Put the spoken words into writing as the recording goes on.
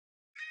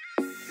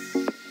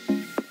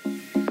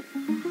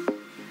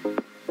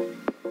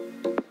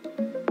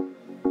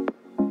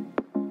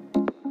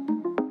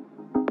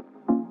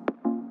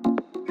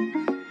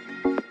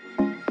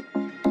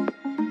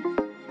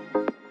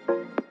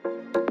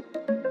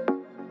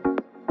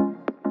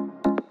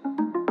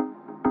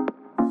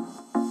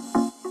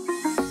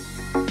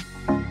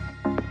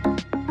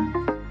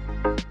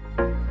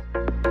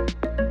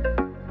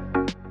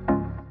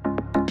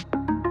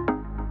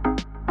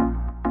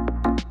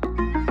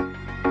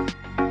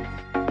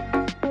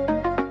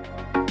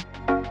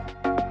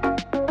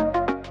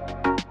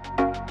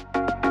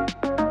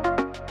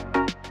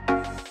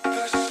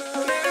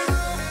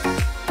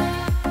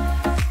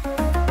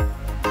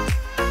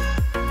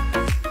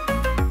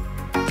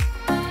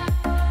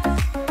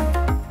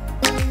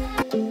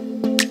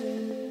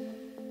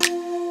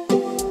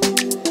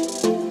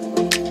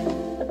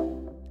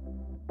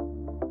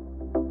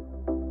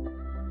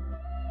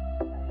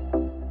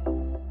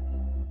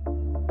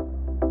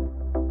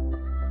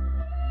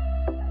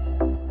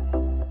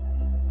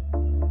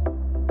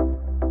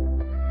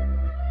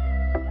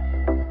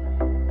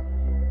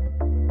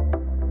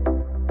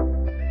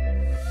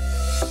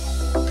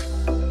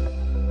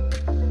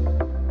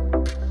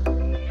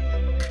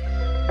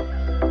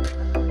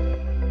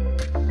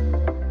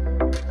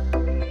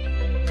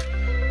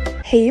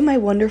Hey my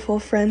wonderful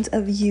friends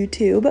of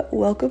YouTube,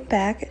 welcome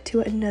back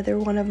to another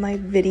one of my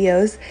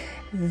videos.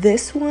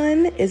 This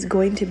one is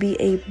going to be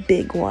a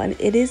big one.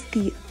 It is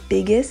the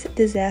biggest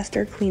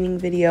disaster cleaning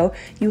video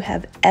you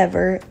have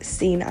ever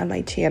seen on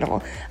my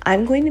channel.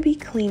 I'm going to be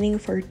cleaning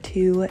for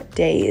 2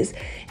 days,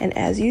 and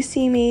as you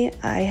see me,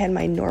 I had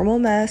my normal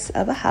mess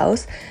of a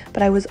house,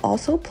 but I was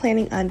also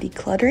planning on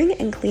decluttering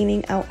and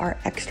cleaning out our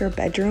extra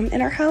bedroom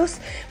in our house,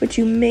 which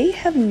you may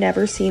have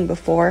never seen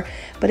before,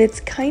 but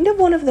it's kind of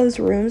one of those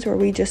rooms where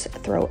we just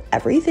throw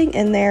everything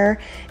in there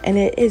and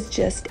it is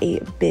just a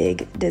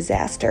big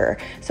disaster.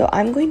 So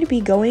I'm going to be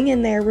going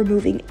in there,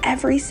 removing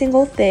every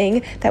single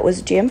thing that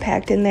was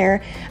jam-packed in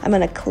there. I'm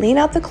going to clean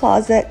out the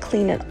closet,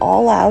 clean it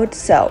all out.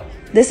 So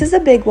this is a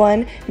big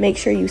one. Make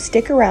sure you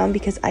stick around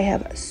because I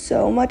have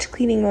so much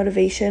cleaning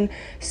motivation,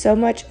 so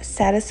much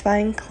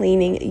satisfying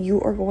cleaning.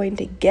 You are going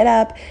to get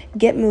up,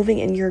 get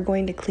moving, and you're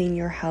going to clean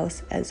your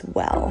house as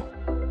well.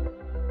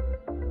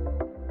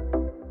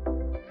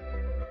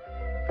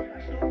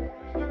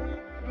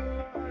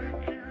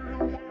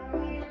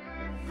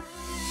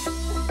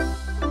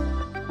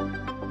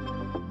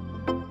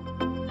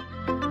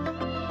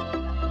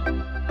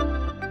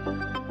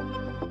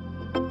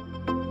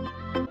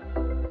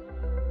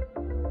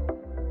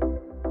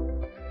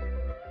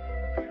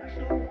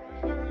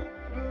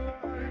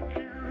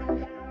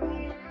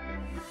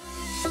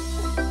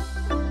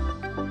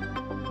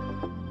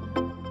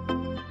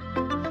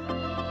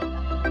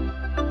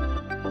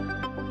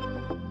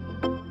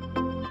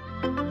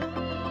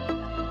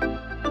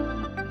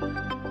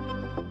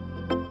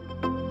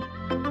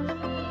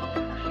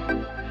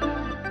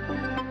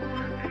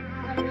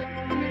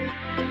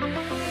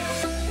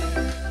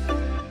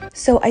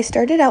 So I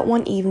started out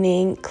one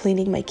evening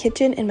cleaning my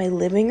kitchen and my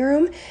living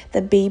room.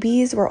 The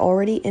babies were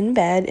already in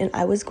bed and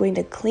I was going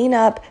to clean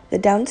up the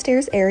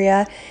downstairs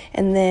area,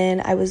 and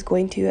then I was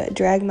going to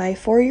drag my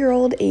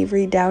 4-year-old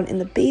Avery down in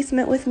the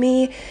basement with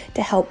me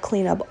to help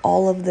clean up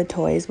all of the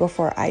toys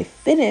before I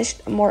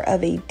finished more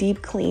of a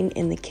deep clean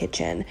in the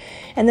kitchen.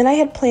 And then I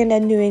had planned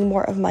on doing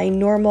more of my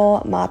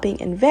normal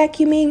mopping and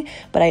vacuuming,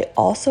 but I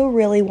also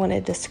really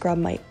wanted to scrub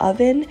my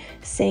oven,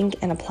 sink,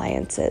 and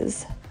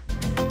appliances.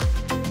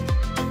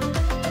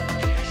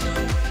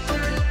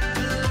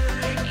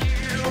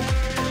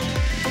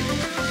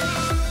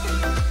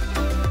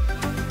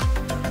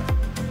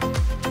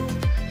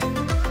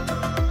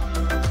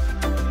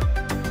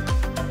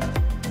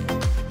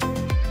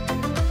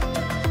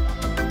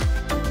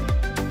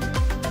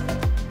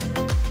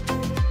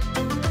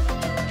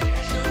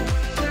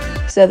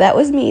 So that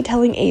was me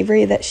telling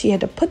Avery that she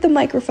had to put the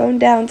microphone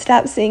down,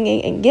 stop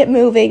singing, and get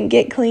moving,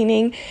 get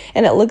cleaning.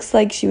 And it looks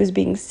like she was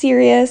being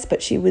serious,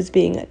 but she was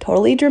being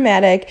totally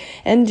dramatic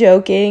and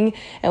joking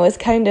and was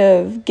kind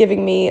of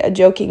giving me a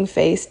joking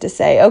face to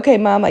say, okay,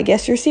 Mom, I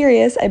guess you're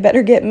serious. I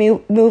better get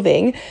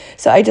moving.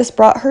 So I just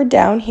brought her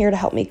down here to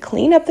help me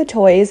clean up the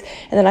toys.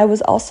 And then I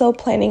was also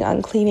planning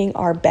on cleaning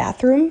our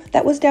bathroom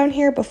that was down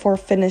here before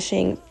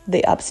finishing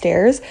the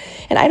upstairs.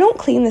 And I don't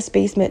clean this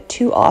basement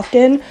too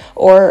often,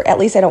 or at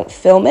least I don't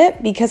film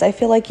it, because I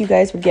feel like you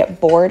guys would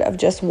get bored of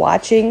just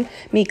watching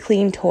me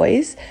clean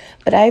toys.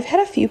 But I've had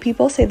a few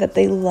people say that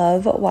they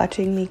love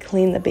watching me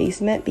clean the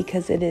basement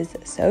because it is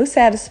so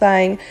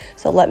satisfying.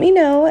 So let me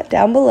know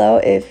down below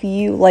if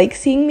you like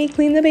seeing me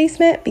clean the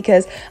basement,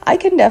 because I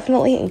can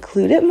definitely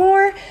include it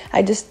more.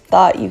 I just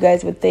thought you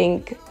guys would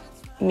think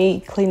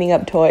me cleaning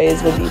up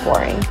toys would be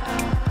boring.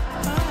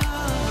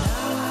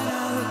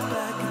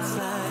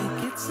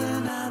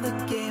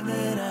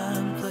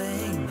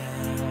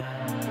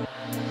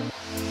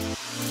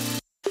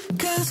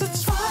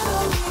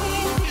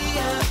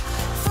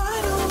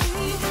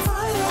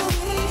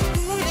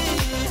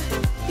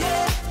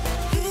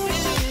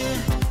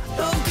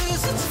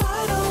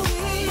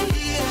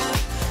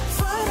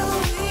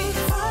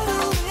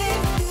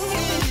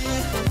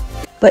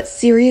 But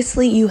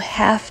seriously, you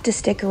have to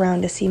stick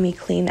around to see me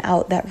clean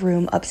out that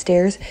room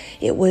upstairs.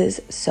 It was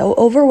so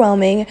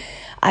overwhelming.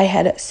 I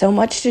had so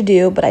much to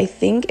do, but I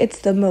think it's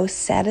the most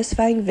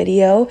satisfying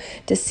video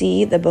to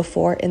see the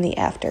before and the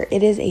after.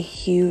 It is a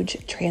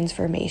huge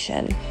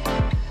transformation.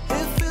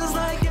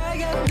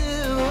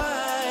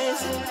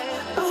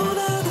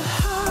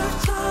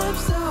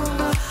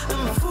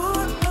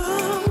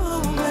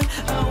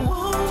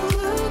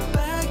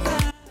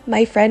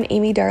 My friend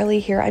Amy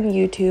Darley here on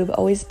YouTube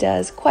always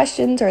does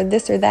questions or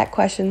this or that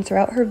question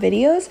throughout her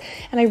videos,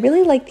 and I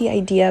really like the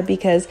idea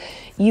because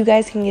you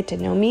guys can get to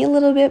know me a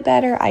little bit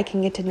better. I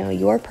can get to know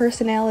your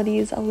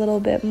personalities a little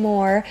bit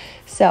more.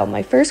 So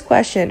my first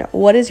question,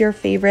 what is your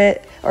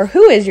favorite, or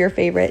who is your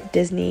favorite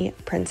Disney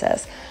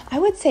princess? I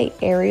would say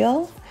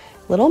Ariel.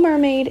 Little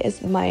Mermaid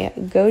is my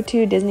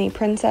go-to Disney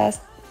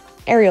princess.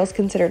 Ariel's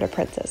considered a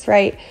princess,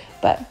 right?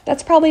 But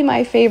that's probably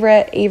my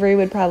favorite. Avery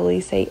would probably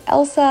say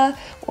Elsa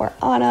or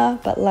Anna,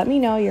 but let me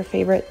know your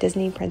favorite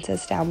Disney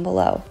princess down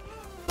below.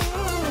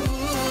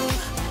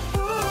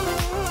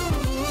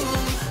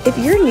 If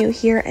you're new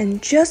here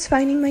and just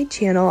finding my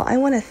channel, I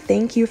want to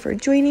thank you for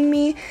joining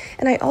me,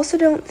 and I also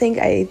don't think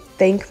I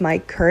thank my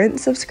current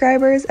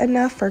subscribers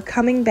enough for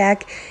coming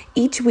back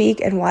each week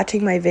and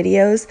watching my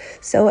videos.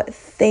 So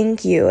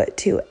thank you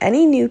to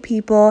any new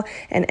people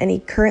and any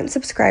current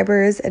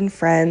subscribers and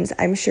friends.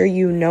 I'm sure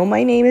you know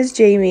my name is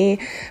Jamie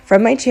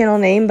from my channel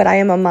name, but I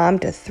am a mom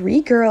to 3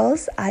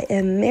 girls. I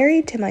am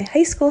married to my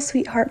high school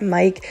sweetheart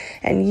Mike,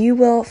 and you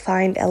will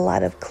find a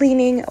lot of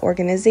cleaning,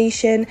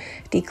 organization,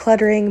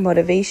 decluttering,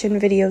 motivation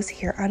videos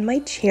here on my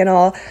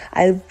channel.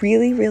 I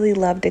really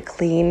love to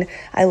clean.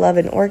 I love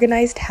an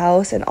organized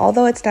house, and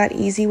although it's not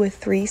easy with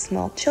 3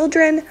 small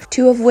children,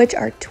 2 of which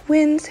are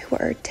twins who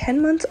are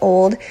 10 months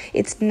old,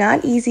 it's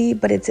not easy,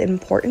 but it's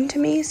important to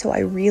me, so I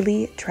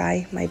really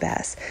try my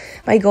best.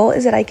 My goal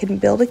is that I can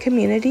build a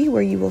community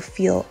where you will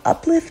feel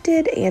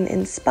uplifted and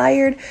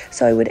inspired,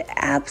 so I would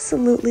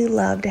absolutely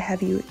love to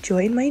have you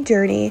join my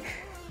journey.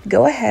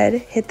 Go ahead,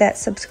 hit that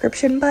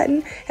subscription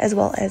button as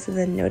well as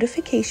the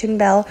notification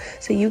bell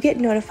so you get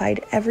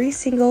notified every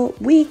single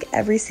week,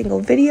 every single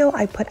video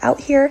I put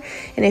out here.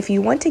 And if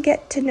you want to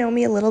get to know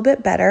me a little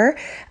bit better,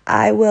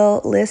 I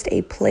will list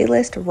a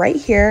playlist right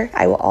here.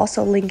 I will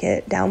also link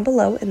it down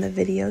below in the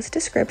video's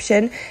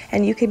description,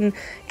 and you can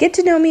get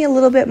to know me a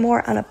little bit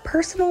more on a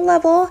personal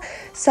level,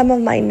 some of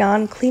my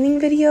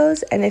non-cleaning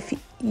videos, and if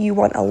you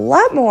want a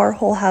lot more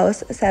whole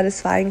house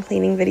satisfying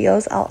cleaning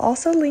videos, I'll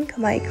also link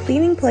my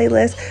cleaning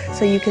playlist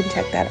so you can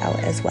check that out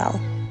as well.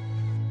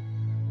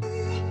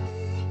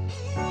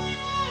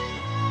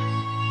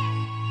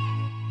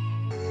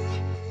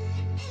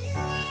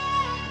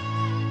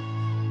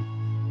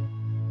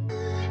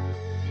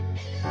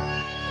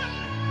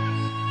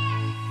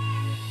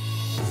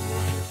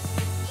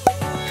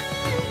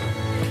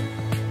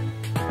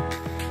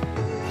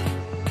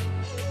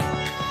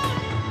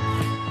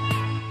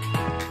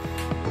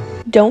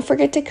 Don't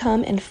forget to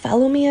come and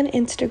follow me on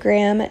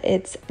Instagram.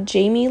 It's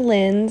Jamie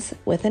Lins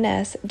with an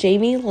S,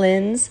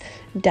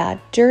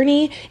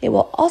 jamielins.journey. It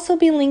will also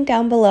be linked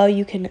down below.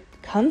 You can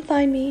come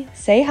find me,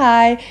 say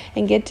hi,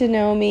 and get to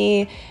know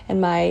me and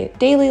my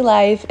daily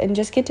life, and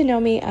just get to know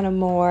me on a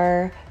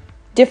more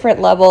different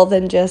level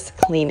than just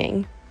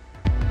cleaning.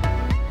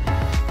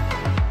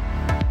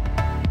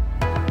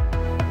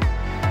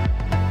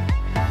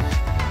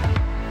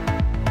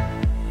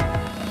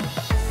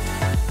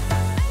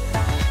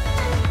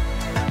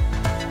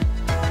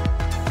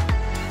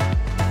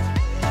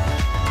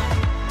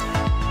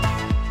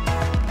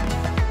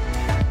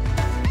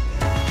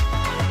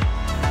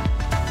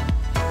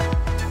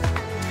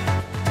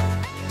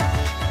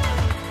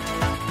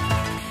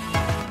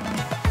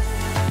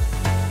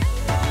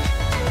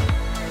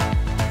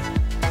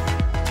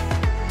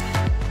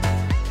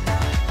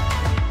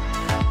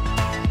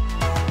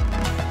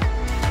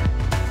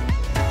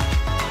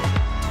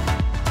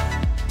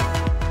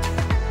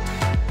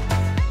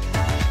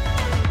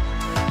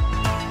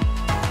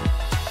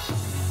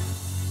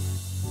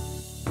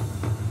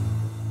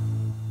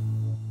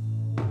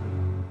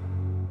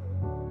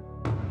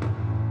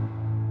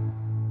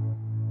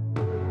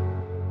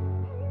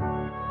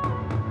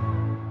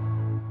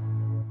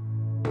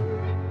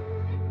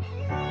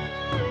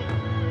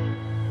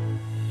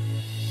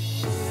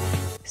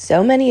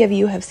 So many of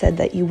you have said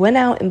that you went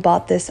out and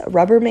bought this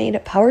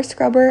Rubbermaid power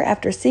scrubber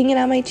after seeing it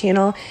on my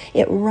channel.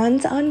 It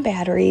runs on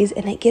batteries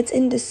and it gets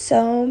into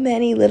so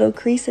many little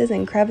creases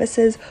and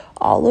crevices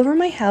all over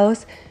my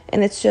house,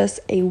 and it's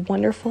just a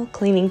wonderful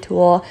cleaning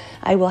tool.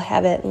 I will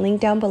have it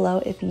linked down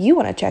below if you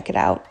want to check it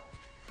out.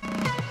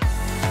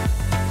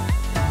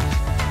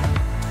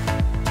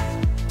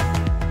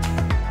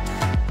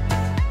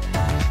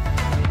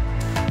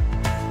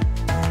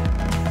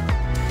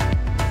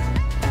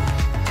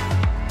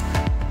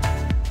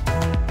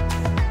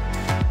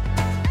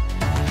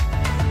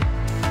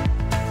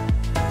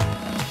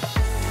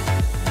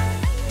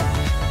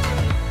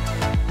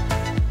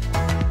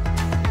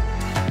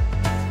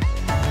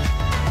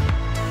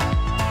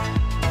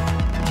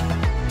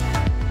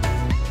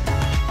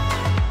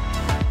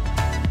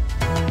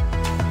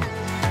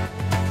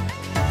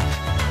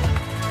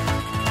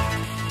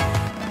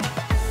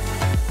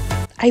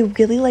 I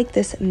really like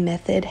this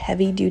Method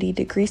heavy duty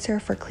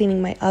degreaser for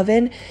cleaning my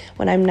oven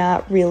when I'm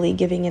not really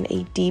giving it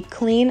a deep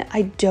clean.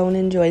 I don't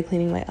enjoy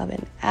cleaning my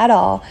oven at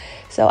all,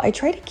 so I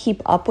try to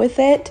keep up with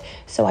it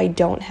so I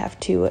don't have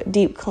to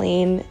deep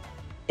clean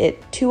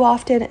it too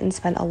often and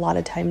spend a lot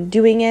of time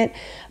doing it.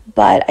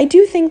 But I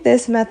do think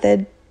this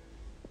Method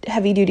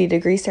heavy duty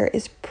degreaser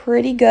is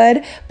pretty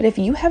good. But if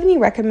you have any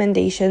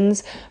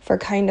recommendations for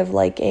kind of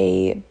like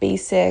a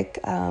basic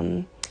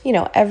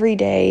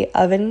everyday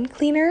oven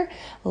cleaner,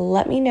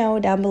 let me know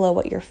down below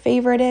what your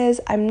favorite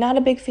is. I'm not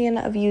a big fan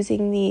of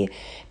using the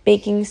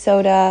baking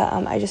soda.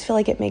 I just feel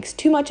like it makes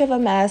too much of a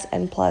mess,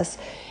 and plus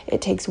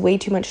it takes way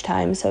too much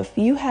time. So if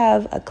you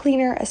have a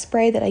cleaner, a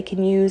spray that I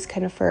can use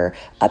kind of for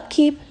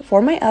upkeep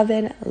for my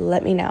oven,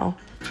 let me know.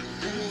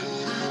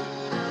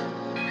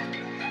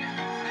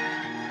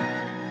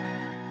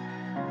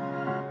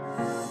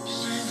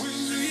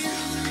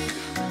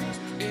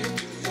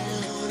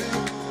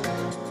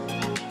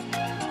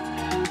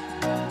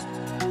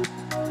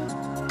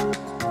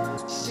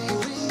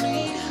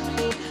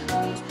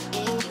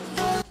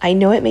 I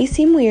know it may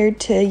seem weird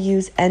to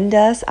use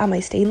Endust on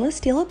my stainless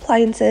steel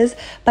appliances,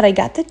 but I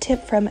got the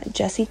tip from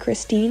Jessie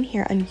Christine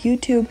here on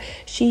YouTube.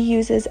 She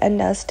uses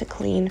Endust to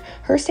clean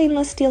her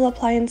stainless steel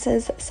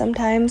appliances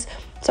sometimes,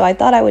 so I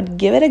thought I would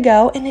give it a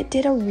go, and it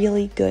did a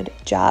really good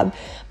job.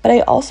 But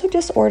I also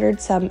just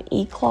ordered some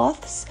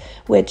e-cloths,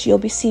 which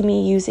you'll see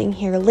me using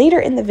here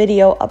later in the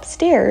video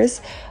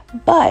upstairs.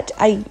 But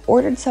I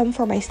ordered some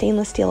for my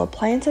stainless steel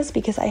appliances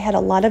because I had a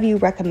lot of you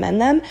recommend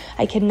them.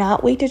 I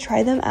cannot wait to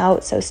try them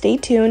out, so stay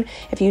tuned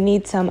if you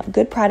need some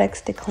good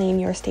products to clean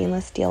your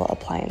stainless steel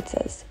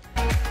appliances.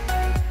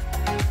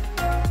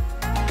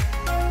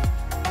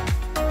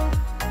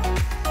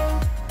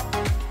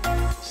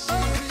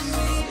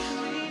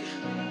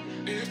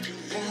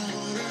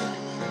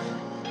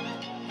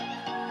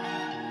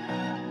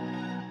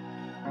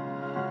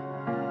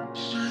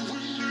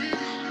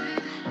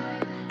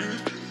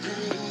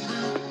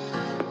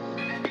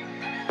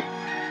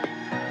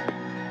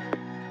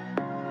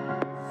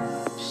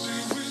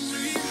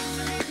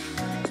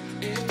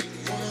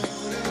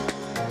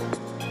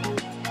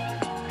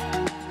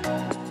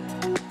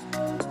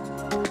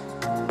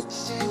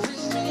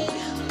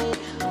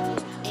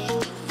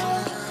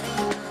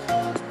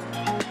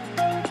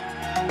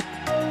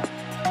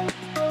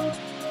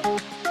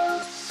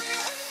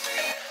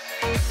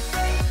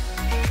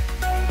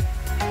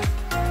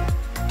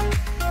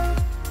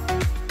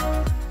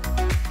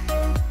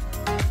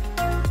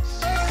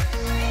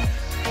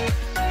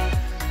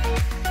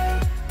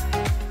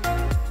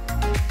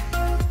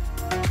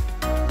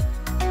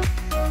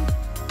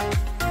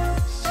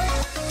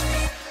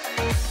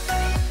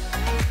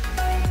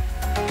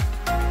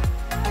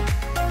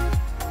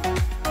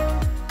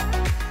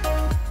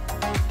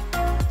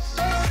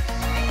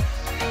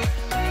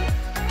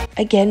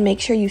 Again, make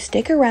sure you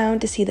stick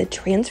around to see the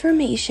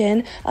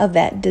transformation of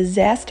that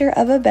disaster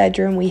of a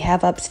bedroom we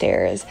have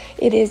upstairs.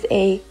 It is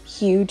a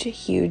huge,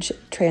 huge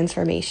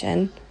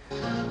transformation.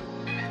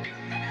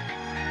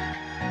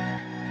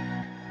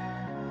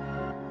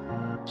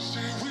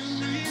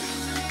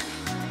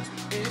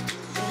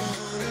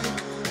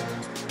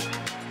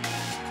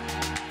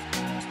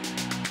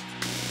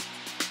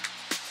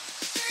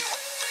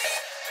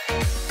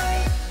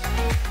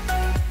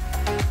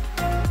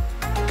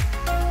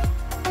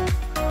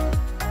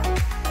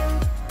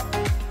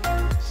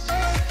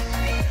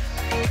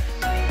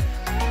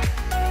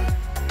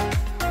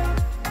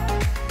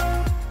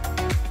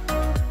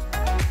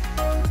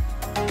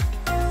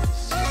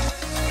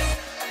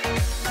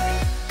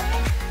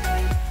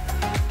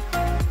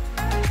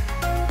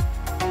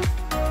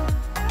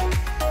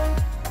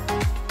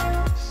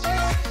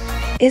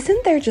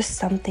 Isn't there just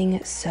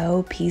something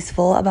so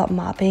peaceful about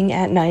mopping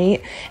at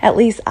night? At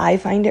least I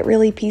find it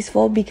really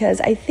peaceful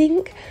because I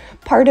think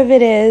part of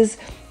it is,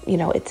 you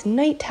know, it's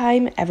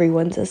nighttime,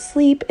 everyone's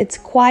asleep, it's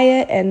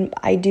quiet, and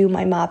I do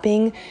my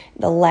mopping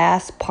the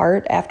last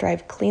part after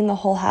I've cleaned the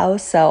whole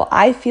house. So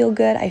I feel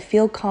good, I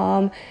feel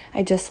calm.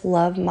 I just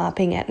love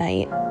mopping at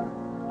night.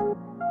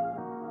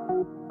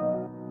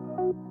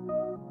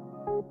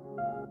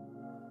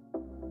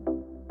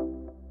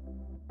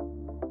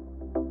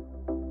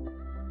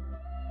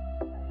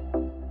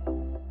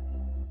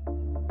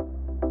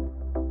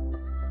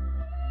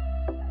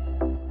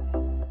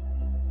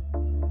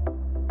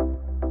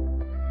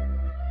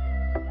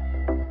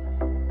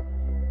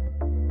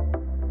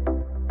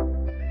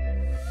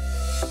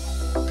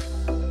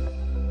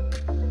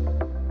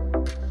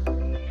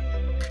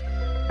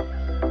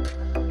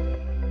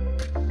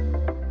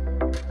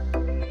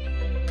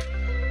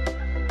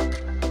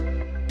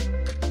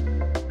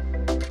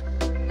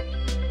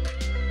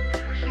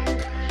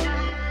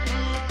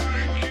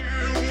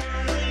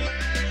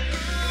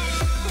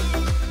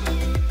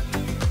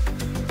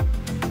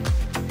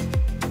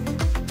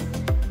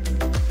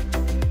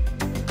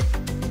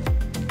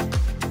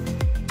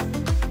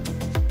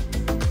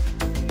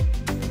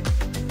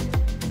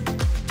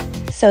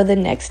 So the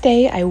next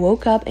day I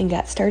woke up and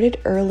got started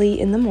early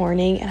in the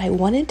morning, and I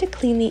wanted to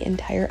clean the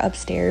entire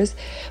upstairs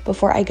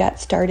before I got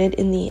started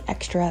in the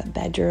extra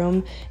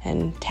bedroom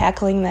and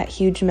tackling that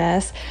huge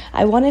mess.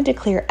 I wanted to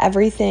clear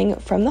everything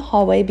from the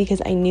hallway because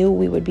I knew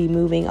we would be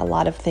moving a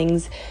lot of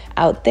things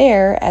out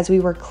there as we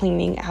were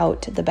cleaning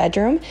out the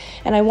bedroom.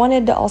 And I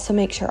wanted to also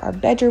make sure our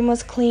bedroom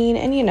was clean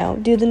and, you know,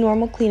 do the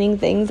normal cleaning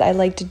things I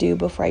like to do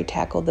before I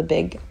tackle the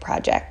big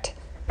project.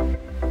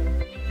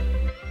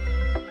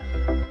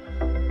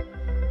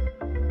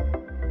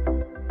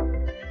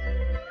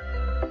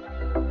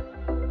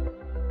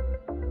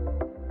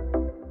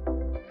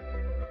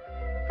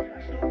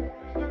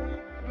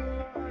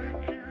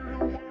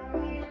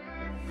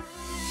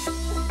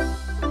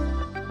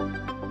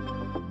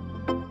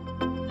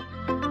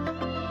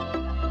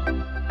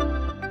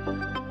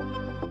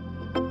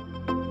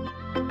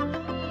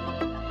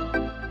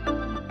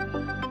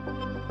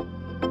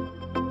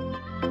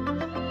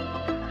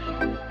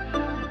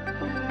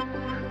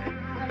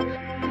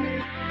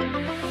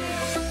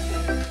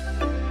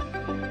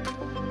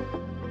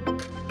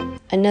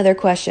 Another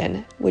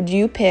question, would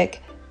you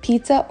pick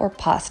pizza or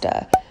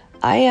pasta?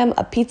 I am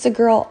a pizza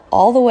girl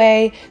all the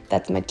way.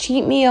 That's my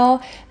cheat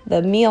meal,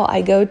 the meal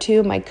I go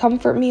to, my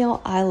comfort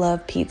meal. I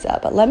love pizza,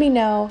 but let me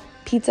know,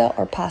 pizza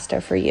or pasta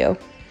for you.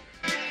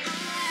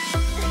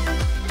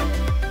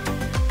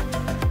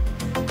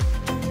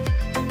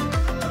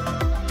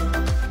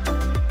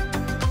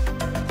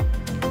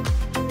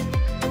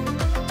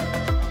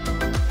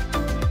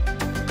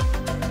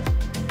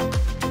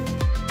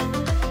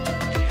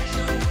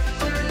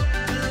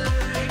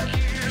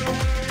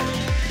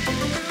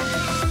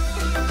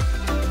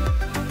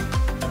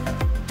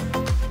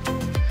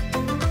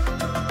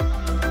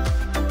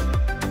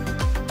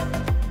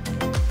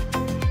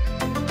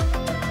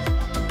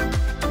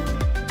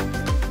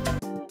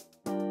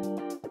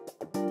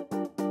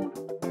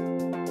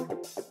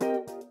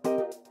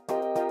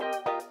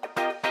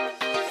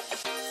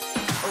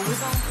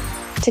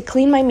 To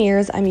clean my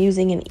mirrors, I'm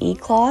using an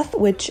e-cloth,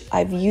 which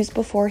I've used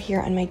before here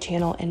on my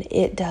channel, and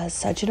it does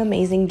such an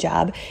amazing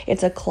job.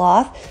 It's a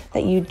cloth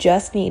that you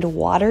just need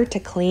water to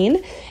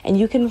clean, and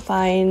you can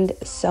find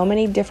so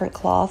many different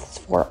cloths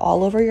for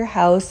all over your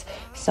house,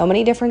 so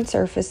many different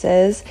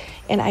surfaces.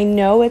 And I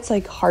know it's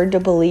like hard to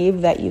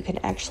believe that you can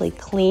actually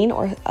clean,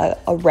 or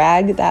a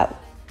rag that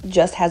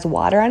just has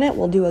water on it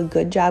will do a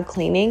good job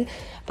cleaning.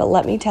 But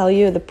let me tell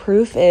you, the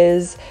proof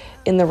is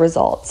in the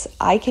results.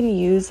 I can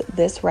use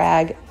this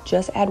rag,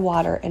 just add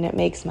water, and it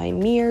makes my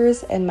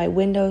mirrors and my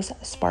windows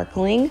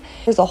sparkling.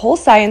 There's a whole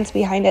science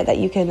behind it that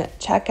you can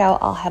check out.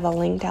 I'll have a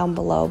link down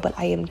below, but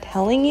I am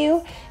telling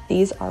you,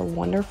 these are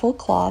wonderful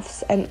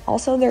cloths, and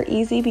also they're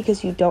easy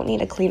because you don't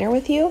need a cleaner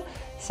with you.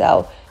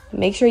 So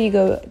make sure you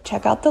go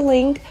check out the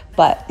link,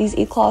 but these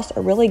e-cloths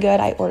are really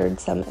good. I ordered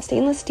some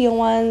stainless steel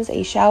ones,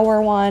 a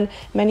shower one,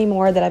 many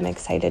more that I'm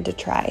excited to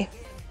try.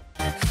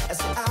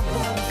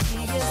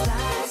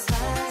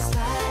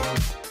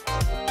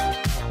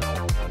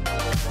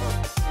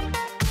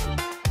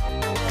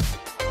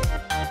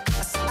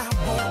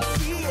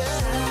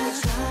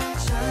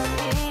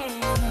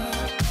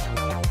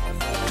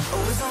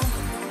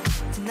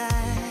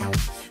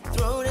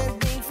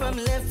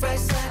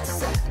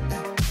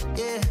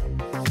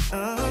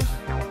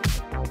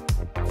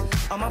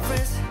 All my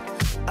friends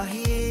are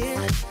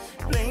here,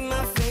 playing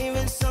my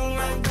favorite song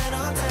right back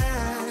on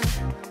time.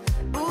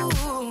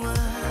 Ooh,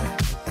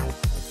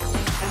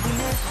 and we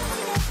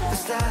never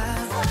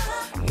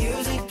stop.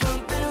 Music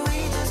pumping,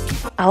 we just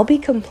keep. I'll be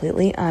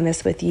completely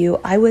honest with you.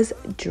 I was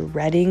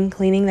dreading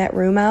cleaning that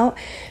room out,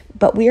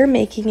 but we are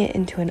making it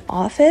into an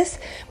office,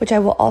 which I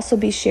will also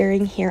be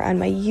sharing here on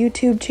my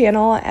YouTube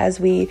channel as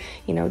we,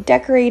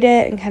 decorate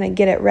it and kind of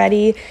get it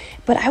ready.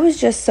 But I was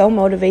just so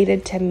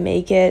motivated to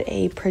make it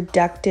a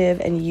productive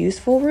and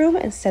useful room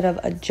instead of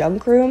a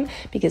junk room,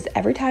 because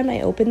every time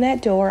I opened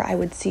that door, I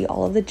would see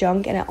all of the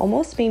junk and it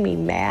almost made me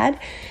mad.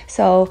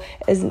 So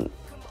as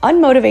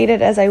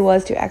unmotivated as I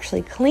was to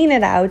actually clean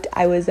it out,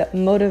 I was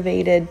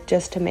motivated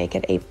just to make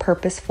it a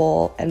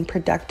purposeful and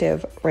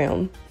productive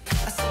room.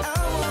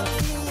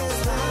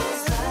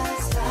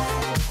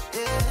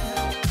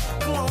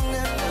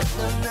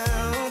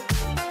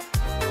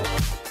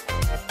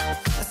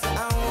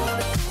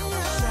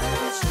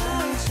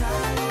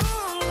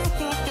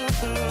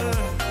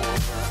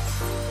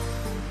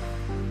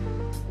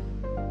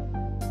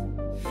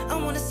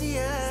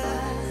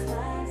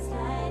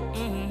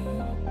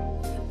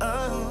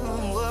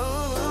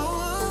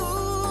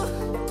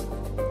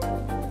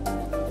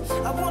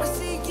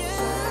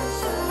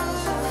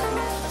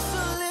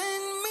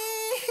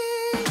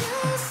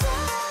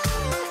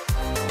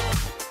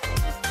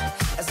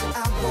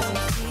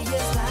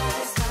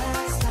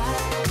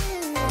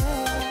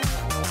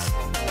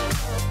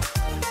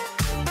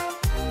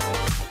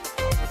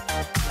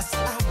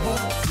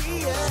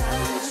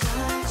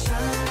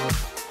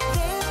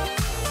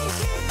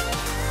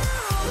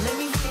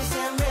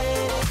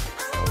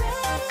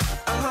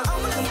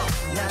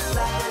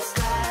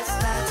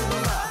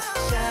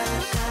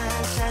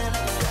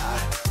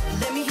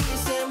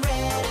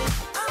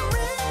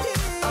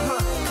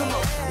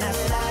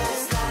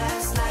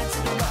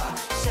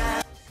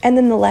 And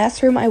then the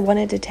last room I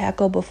wanted to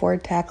tackle before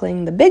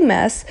tackling the big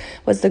mess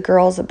was the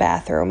girls'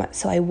 bathroom.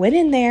 So I went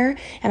in there,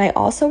 and I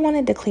also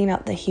wanted to clean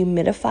out the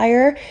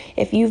humidifier.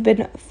 If you've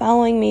been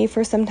following me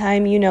for some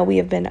time, you know we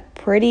have been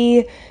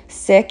pretty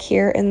sick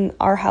here in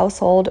our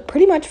household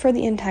pretty much for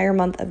the entire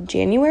month of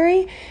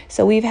January.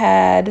 So we've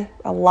had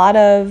a lot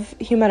of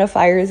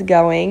humidifiers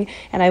going,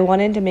 and I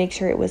wanted to make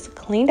sure it was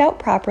cleaned out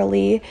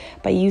properly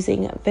by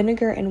using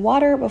vinegar and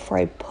water before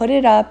I put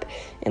it up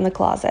in the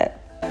closet.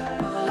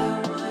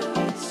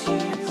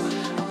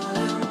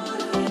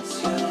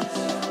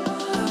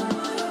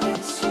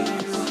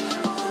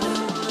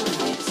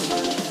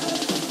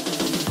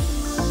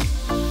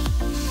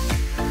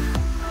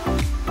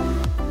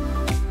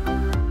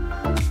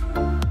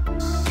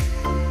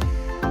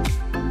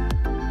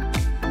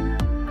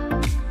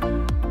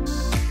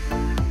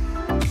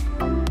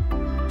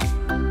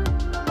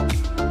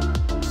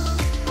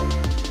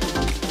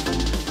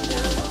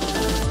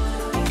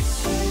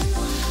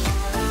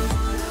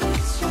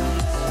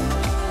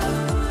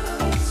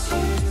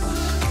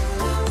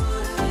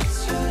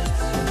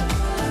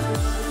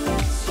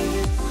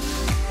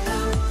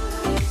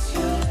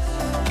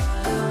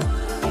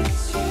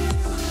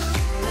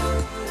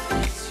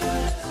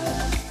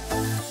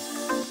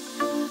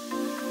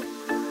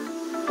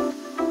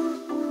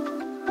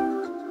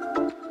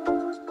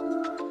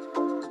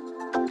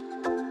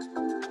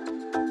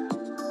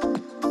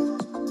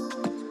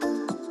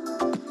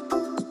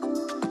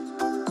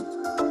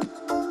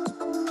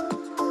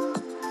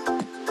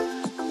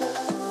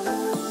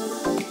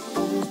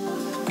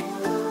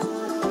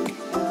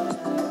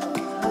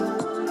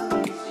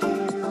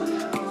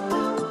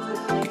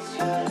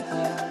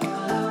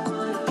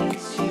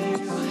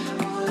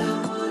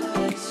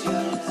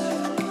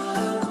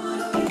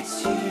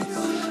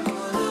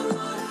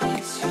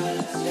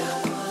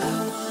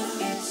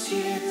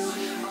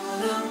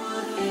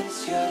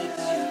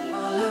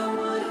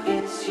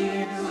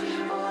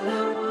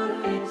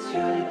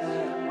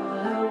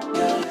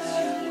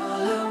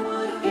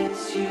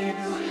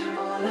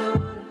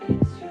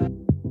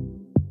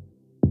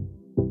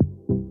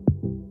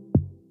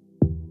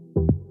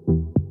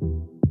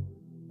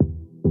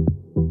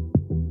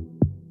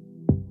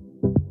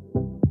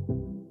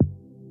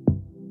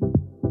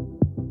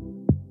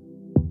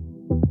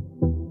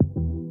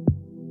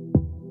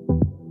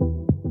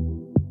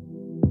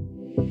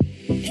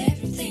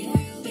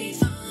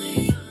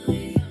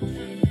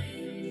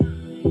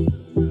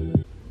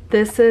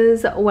 this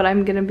is what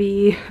I'm gonna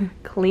be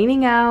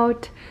cleaning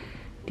out,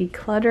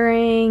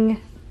 decluttering,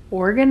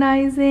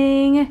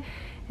 organizing,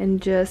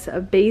 and just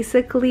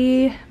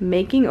basically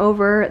making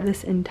over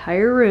this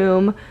entire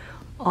room.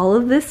 All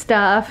of this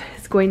stuff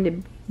is going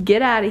to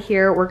get out of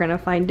here. We're gonna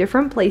find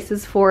different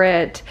places for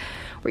it.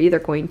 We're either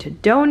going to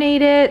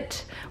donate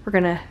it, we're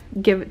gonna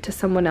give it to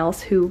someone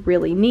else who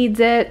really needs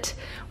it,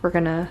 we're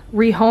gonna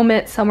rehome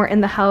it somewhere in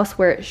the house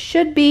where it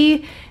should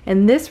be,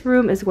 and this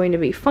room is going to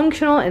be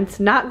functional and it's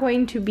not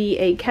going to be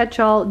a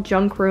catch-all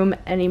junk room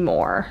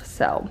anymore.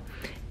 So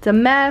it's a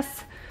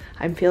mess.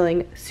 I'm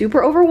feeling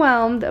super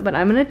overwhelmed, but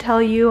I'm gonna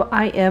tell you,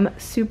 I am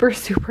super,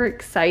 super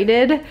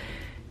excited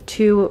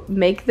to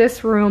make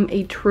this room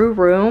a true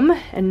room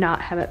and not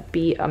have it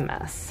be a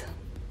mess.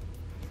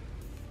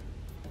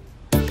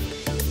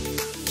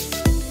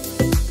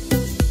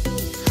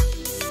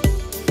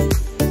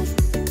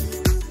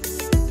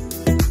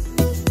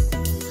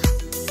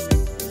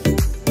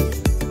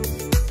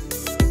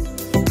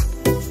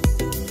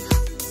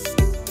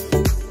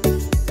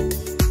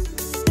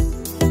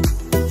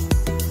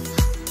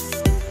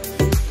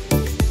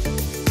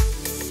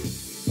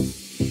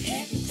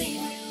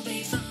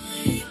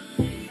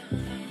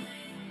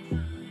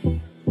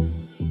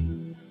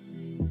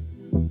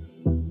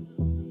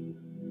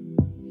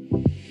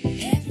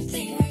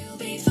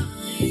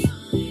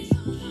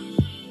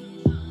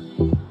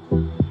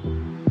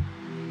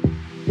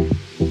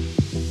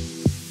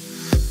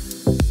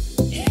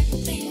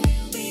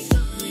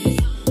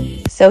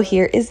 So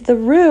here is the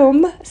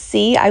room.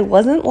 See, I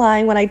wasn't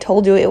lying when I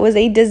told you it was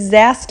a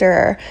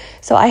disaster.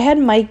 So I had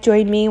Mike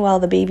join me while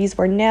the babies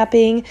were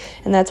napping,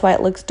 and that's why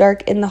it looks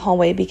dark in the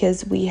hallway,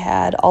 because we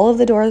had all of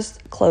the doors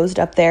closed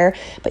up there.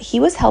 But he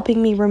was helping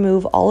me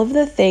remove all of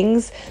the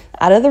things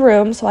out of the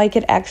room so I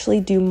could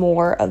actually do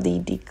more of the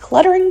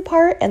decluttering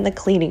part and the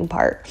cleaning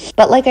part.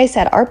 But like I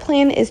said, our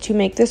plan is to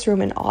make this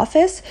room an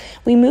office.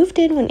 We moved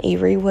in when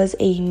Avery was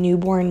a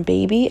newborn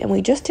baby, and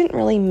we just didn't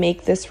really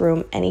make this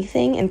room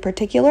anything in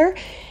particular.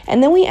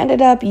 And then we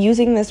ended up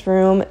using this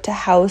room to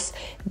house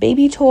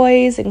baby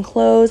toys and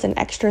clothes and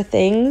extra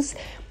things.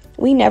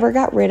 We never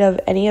got rid of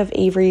any of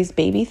Avery's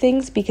baby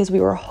things because we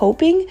were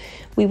hoping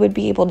we would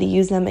be able to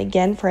use them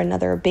again for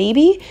another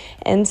baby.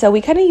 And so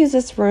we kind of use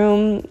this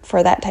room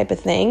for that type of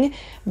thing.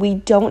 We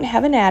don't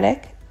have an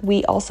attic.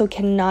 We also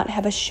cannot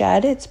have a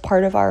shed. It's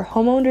part of our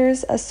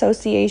homeowners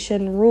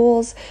association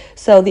rules.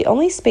 So the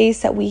only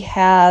space that we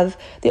have,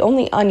 the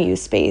only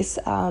unused space,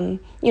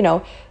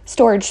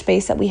 storage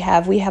space that we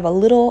have a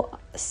little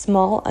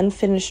small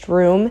unfinished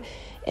room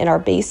in our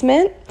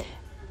basement.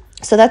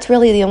 So that's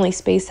really the only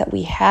space that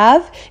we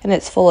have, and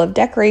it's full of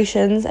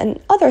decorations and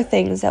other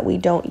things that we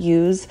don't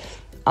use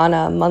on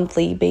a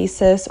monthly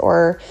basis,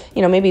 or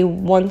maybe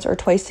once or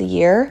twice a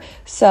year.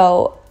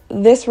 So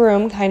this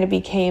room kind of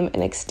became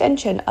an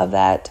extension of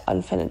that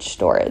unfinished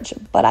storage.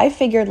 But I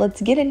figured,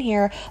 let's get in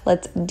here,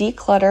 let's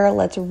declutter,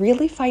 let's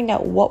really find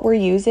out what we're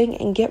using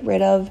and get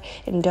rid of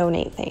and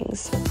donate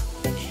things.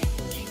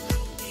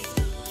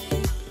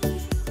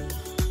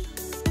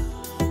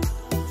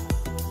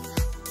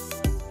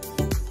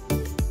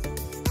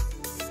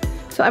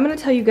 So I'm going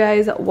to tell you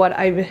guys what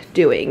I'm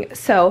doing.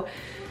 So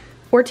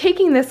we're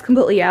taking this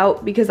completely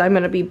out because I'm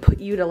going to be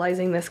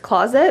utilizing this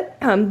closet.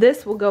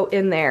 This will go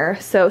in there.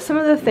 So some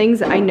of the things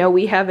that I know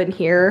we have in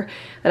here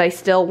that I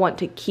still want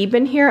to keep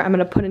in here, I'm going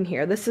to put in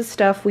here. This is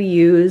stuff we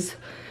use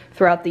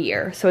throughout the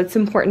year, so it's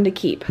important to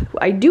keep.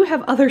 I do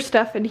have other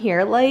stuff in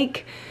here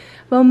like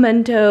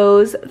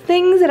mementos,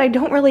 things that I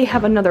don't really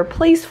have another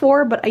place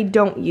for, but I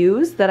don't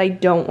use, that I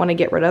don't want to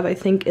get rid of, I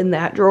think in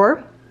that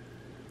drawer.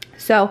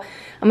 So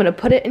I'm going to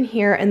put it in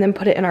here and then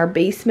put it in our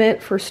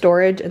basement for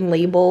storage and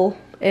label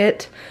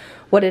it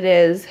what it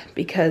is,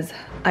 because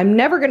I'm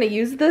never going to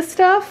use this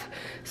stuff,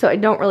 so I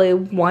don't really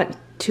want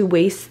to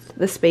waste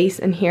the space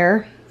in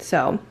here.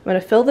 So I'm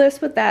going to fill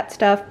this with that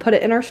stuff, put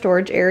it in our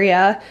storage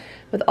area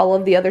with all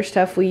of the other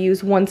stuff we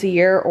use once a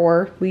year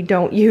or we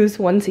don't use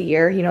once a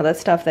year, that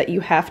stuff that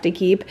you have to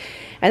keep.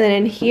 And then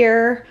in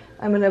here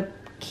I'm going to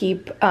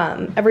keep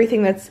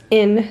everything that's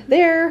in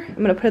there. I'm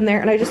gonna put in there,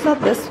 and I just thought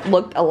this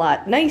looked a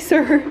lot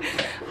nicer.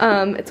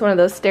 It's one of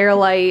those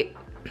Sterilite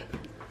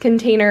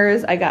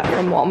containers I got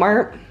from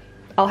Walmart.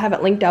 I'll have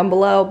it linked down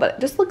below, but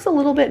it just looks a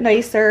little bit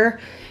nicer,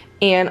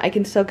 and I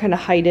can still kind of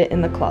hide it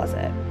in the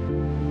closet.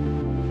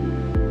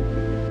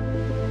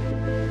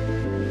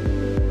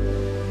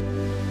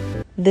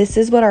 This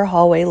is what our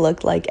hallway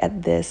looked like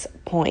at this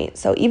point.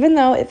 So even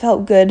though it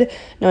felt good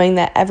knowing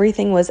that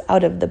everything was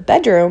out of the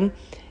bedroom,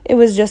 it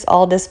was just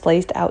all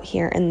displaced out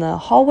here in the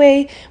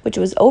hallway, which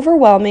was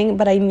overwhelming,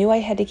 but I knew I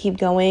had to keep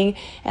going,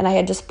 and I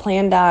had just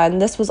planned on,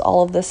 this was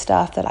all of the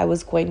stuff that I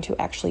was going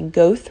to actually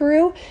go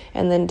through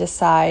and then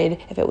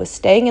decide if it was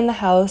staying in the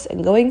house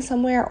and going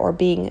somewhere or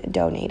being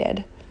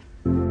donated.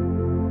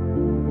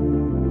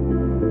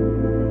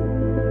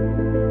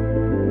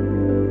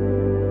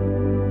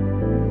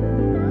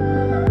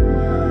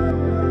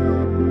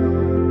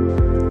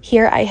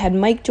 Here I had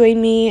Mike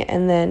join me,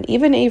 and then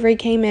even Avery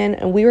came in,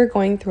 and we were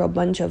going through a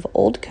bunch of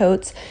old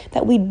coats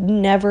that we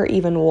never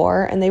even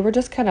wore, and they were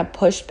just kind of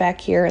pushed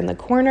back here in the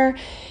corner.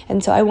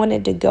 And so I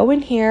wanted to go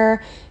in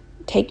here,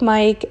 take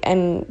Mike,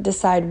 and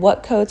decide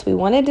what coats we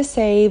wanted to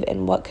save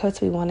and what coats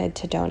we wanted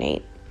to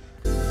donate.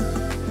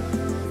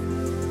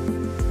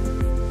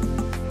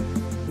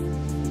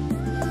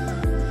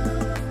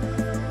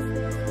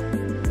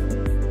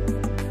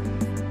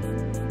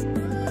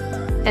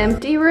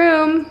 Empty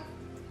room.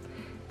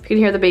 You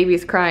can hear the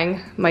babies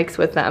crying. Mike's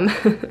with them.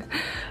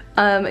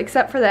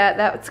 Except for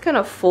that's kind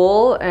of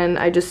full, and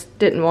I just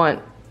didn't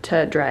want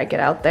to drag it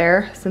out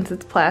there since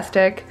it's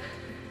plastic.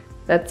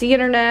 That's the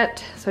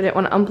internet, so I didn't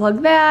want to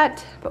unplug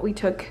that, but we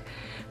took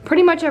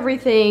pretty much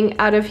everything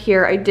out of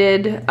here.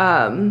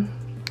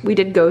 We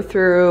did go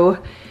through,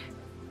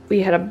 we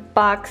had a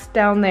box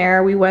down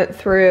there we went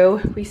through.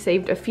 We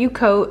saved a few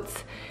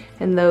coats,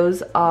 and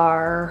those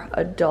are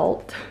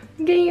adult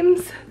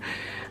games.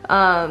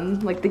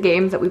 Like the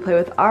games that we play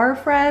with our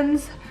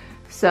friends.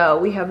 So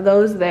we have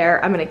those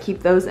there. I'm gonna keep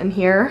those in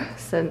here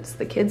since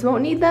the kids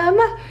won't need them,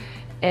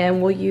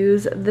 and we'll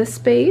use this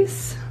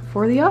space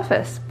for the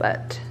office.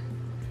 But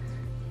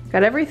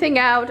got everything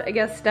out. I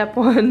guess step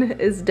one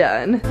is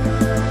done.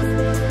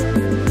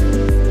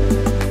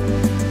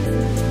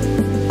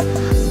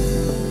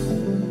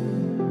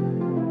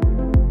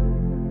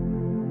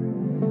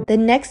 The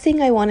next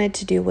thing I wanted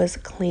to do was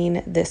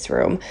clean this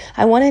room.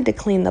 I wanted to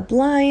clean the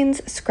blinds,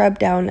 scrub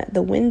down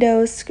the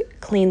windows,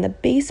 clean the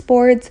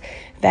baseboards,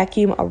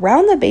 vacuum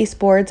around the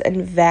baseboards,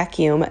 and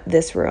vacuum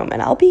this room.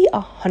 And I'll be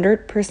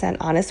 100%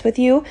 honest with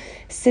you,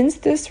 since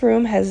this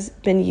room has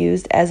been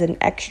used as an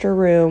extra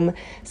room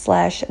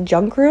 /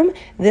 junk room,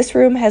 this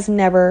room has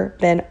never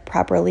been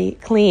properly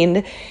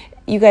cleaned.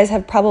 You guys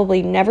have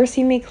probably never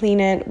seen me clean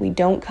it. We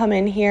don't come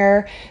in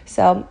here,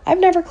 so I've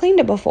never cleaned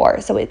it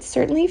before. So it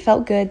certainly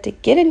felt good to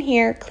get in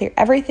here, clear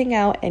everything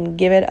out, and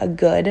give it a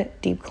good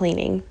deep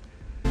cleaning.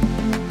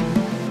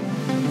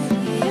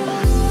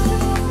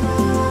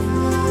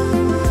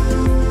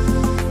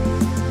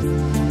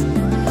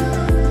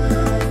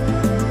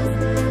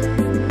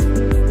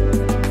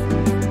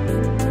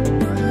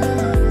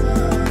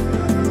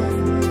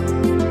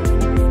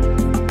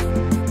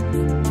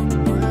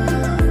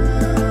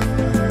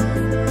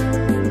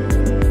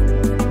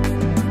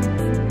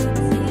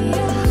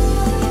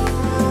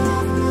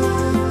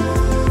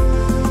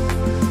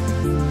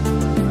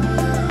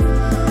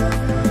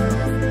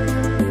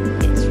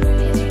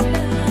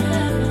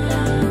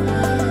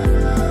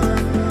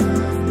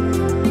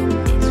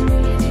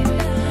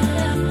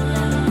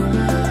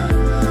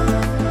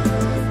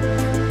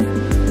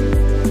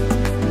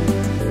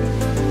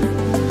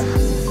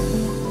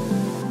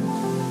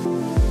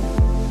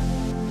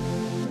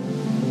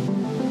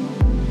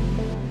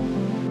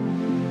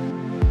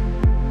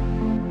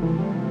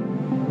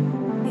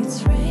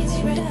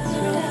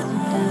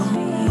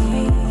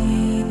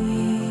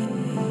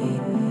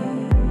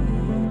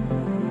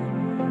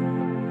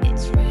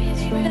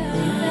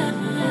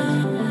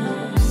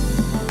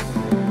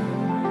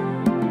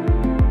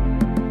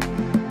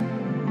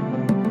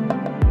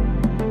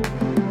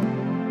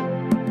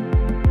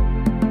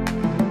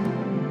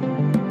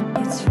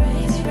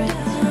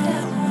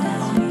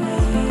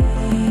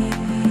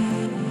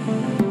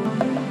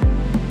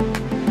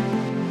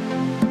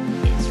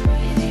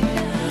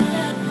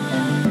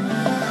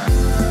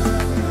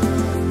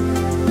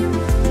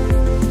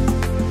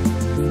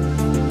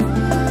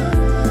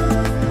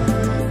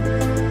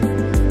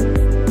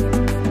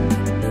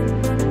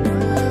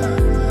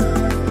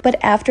 But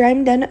after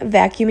I'm done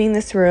vacuuming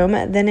this room,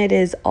 then it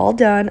is all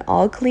done,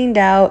 all cleaned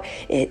out.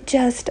 It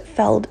just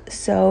felt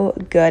so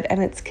good,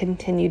 and it's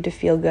continued to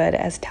feel good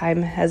as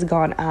time has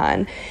gone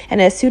on.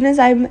 And as soon as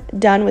I'm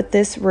done with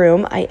this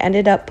room, I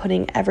ended up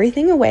putting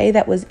everything away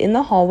that was in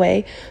the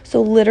hallway. So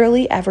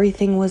literally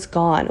everything was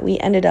gone. We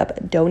ended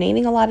up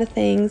donating a lot of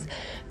things,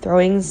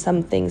 throwing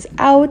some things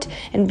out,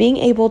 and being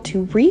able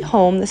to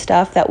rehome the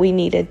stuff that we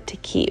needed to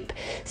keep.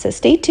 So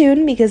stay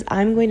tuned, because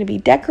I'm going to be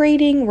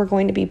decorating. We're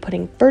going to be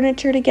putting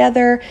furniture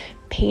together,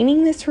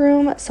 painting this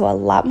room. So a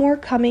lot more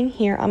coming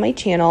here on my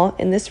channel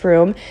in this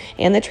room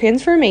and the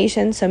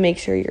transformation. So make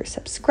sure you're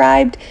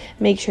subscribed,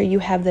 make sure you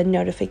have the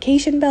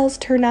notification bells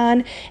turned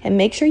on, and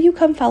make sure you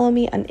come follow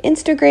me on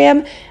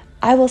Instagram.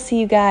 I will see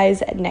you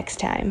guys next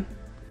time.